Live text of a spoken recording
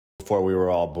before we were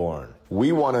all born.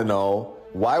 We want to know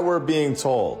why we're being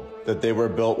told that they were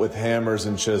built with hammers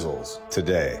and chisels.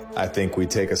 Today, I think we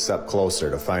take a step closer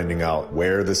to finding out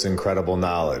where this incredible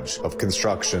knowledge of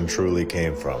construction truly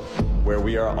came from, where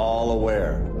we are all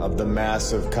aware of the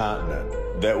massive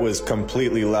continent that was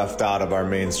completely left out of our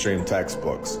mainstream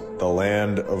textbooks, the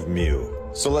land of Mu.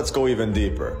 So let's go even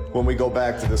deeper. When we go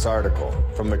back to this article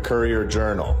from the Courier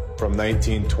Journal from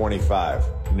 1925,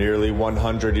 nearly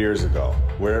 100 years ago,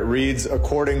 where it reads,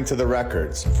 according to the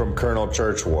records from Colonel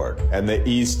Churchward and the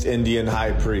East Indian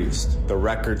High Priest, the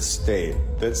records state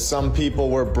that some people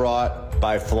were brought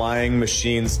by flying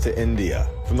machines to India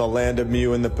from the land of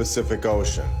Mu in the Pacific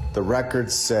Ocean. The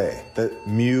records say that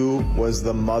Mu was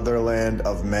the motherland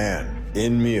of man.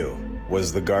 In Mu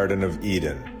was the Garden of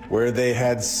Eden, where they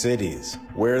had cities,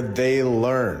 where they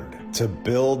learned to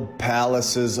build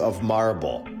palaces of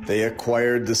marble. They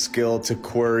acquired the skill to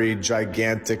quarry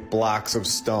gigantic blocks of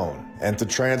stone and to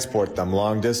transport them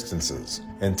long distances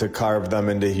and to carve them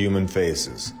into human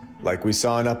faces. Like we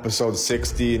saw in episode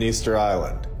 60 in Easter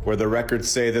Island, where the records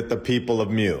say that the people of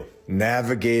Mu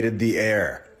navigated the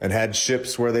air and had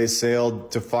ships where they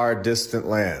sailed to far distant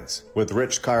lands with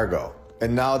rich cargo.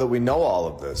 And now that we know all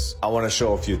of this, I want to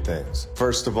show a few things.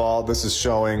 First of all, this is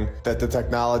showing that the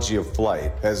technology of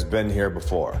flight has been here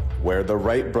before, where the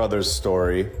Wright brothers'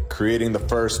 story, creating the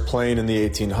first plane in the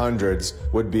 1800s,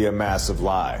 would be a massive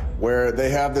lie, where they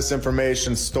have this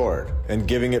information stored and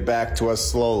giving it back to us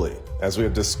slowly, as we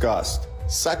have discussed.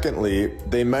 Secondly,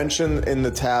 they mention in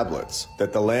the tablets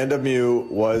that the land of Mu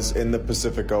was in the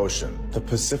Pacific Ocean. The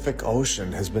Pacific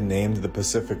Ocean has been named the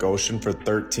Pacific Ocean for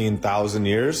 13,000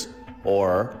 years?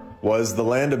 Or was the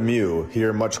land of Mu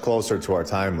here much closer to our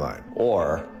timeline?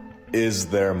 Or is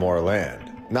there more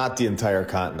land? Not the entire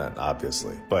continent,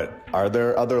 obviously, but are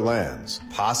there other lands,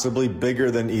 possibly bigger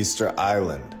than Easter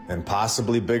Island and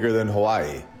possibly bigger than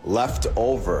Hawaii, left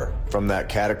over from that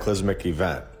cataclysmic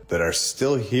event that are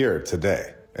still here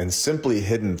today and simply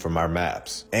hidden from our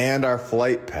maps and our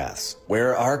flight paths,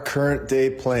 where our current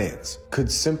day planes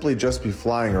could simply just be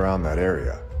flying around that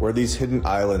area? Where these hidden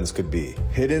islands could be.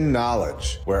 Hidden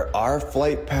knowledge, where our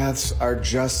flight paths are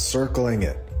just circling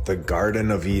it. The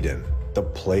Garden of Eden, the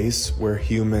place where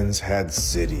humans had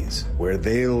cities, where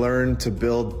they learned to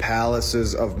build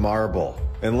palaces of marble,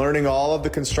 and learning all of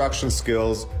the construction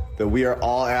skills that we are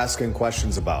all asking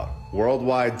questions about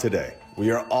worldwide today. We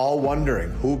are all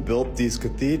wondering who built these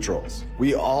cathedrals.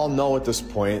 We all know at this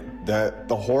point that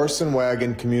the horse and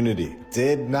wagon community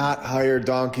did not hire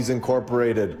Donkeys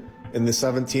Incorporated in the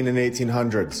 17 and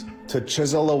 1800s to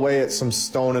chisel away at some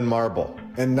stone and marble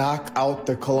and knock out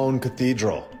the Cologne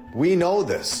Cathedral. We know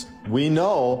this. We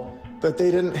know that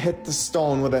they didn't hit the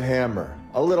stone with a hammer,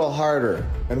 a little harder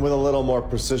and with a little more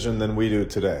precision than we do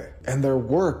today. And their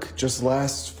work just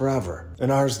lasts forever,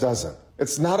 and ours doesn't.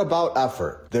 It's not about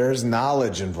effort. There's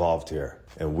knowledge involved here,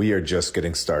 and we are just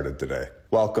getting started today.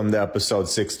 Welcome to episode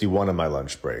 61 of my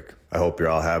lunch break. I hope you're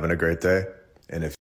all having a great day, and if